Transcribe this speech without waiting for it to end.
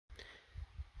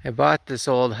I bought this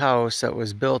old house that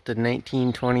was built in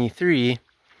 1923,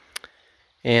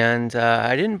 and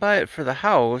I didn't buy it for the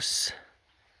house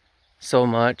so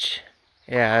much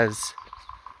as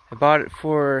I bought it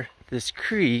for this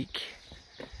creek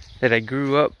that I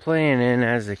grew up playing in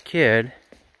as a kid.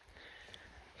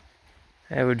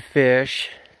 I would fish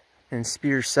and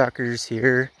spear suckers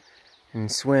here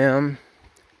and swim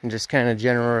and just kind of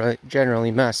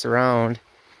generally mess around.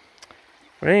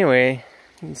 But anyway,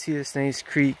 you can see this nice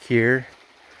creek here.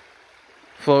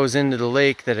 Flows into the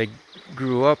lake that I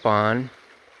grew up on.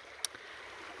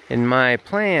 And my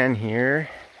plan here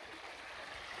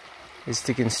is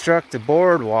to construct a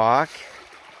boardwalk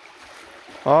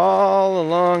all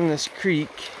along this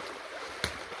creek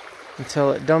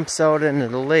until it dumps out into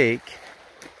the lake.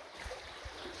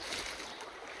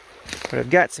 But I've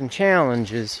got some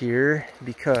challenges here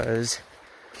because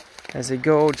as I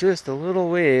go just a little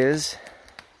ways,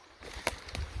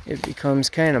 it becomes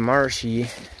kind of marshy.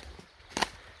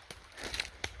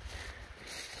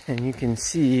 And you can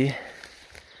see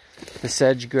the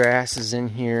sedge grasses in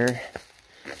here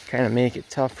kind of make it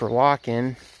tough for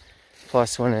walking.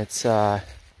 Plus when it's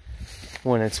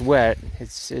wet,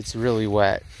 it's really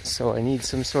wet. So I need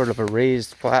some sort of a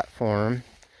raised platform.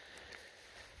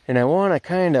 And I want to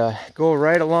kind of go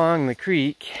right along the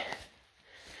creek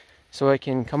so I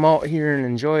can come out here and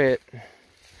enjoy it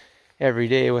every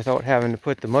day without having to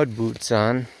put the mud boots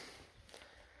on.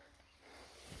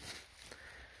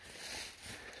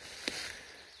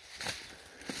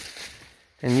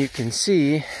 And you can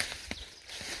see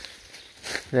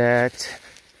that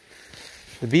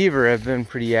the beaver have been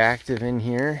pretty active in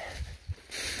here.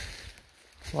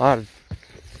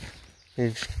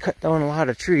 They've cut down a lot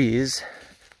of trees,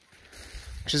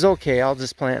 which is okay, I'll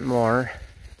just plant more.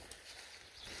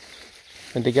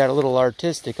 But they got a little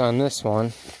artistic on this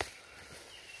one.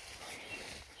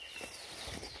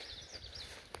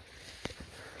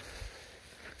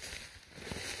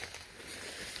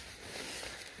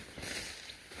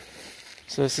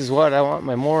 So this is what I want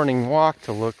my morning walk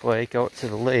to look like out to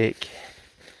the lake.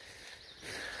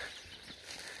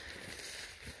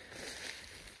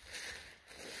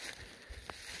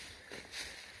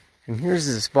 And here's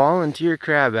this volunteer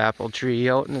crabapple tree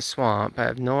out in the swamp. I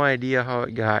have no idea how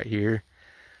it got here.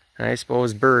 And I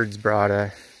suppose birds brought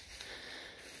a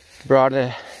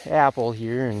apple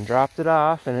here and dropped it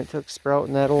off, and it took sprout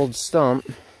in that old stump.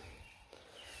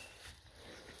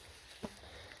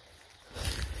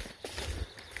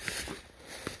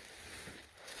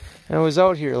 I was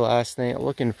out here last night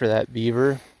looking for that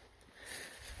beaver.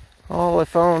 All I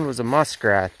found was a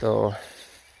muskrat though.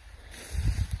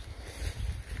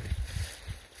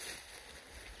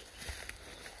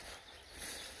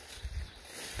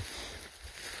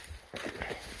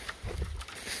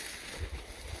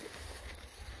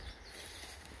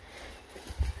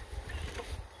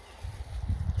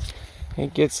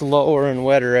 It gets lower and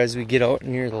wetter as we get out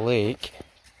near the lake.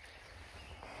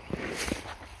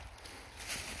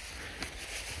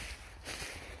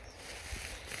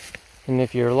 And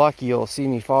if you're lucky, you'll see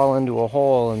me fall into a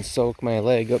hole and soak my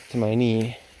leg up to my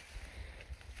knee.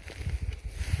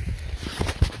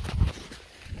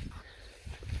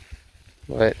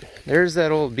 But there's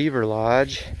that old beaver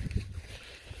lodge.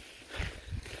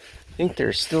 I think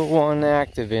there's still one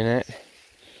active in it.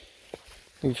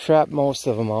 We've trapped most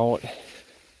of them out,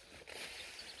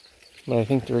 but I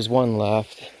think there's one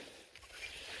left.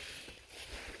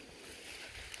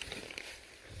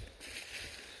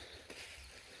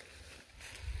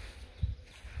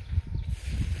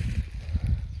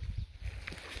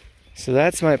 So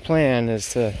that's my plan,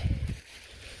 is to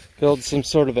build some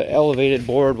sort of an elevated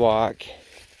boardwalk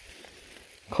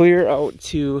clear out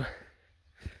to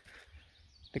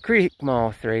the creek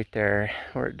mouth right there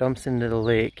where it dumps into the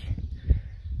lake.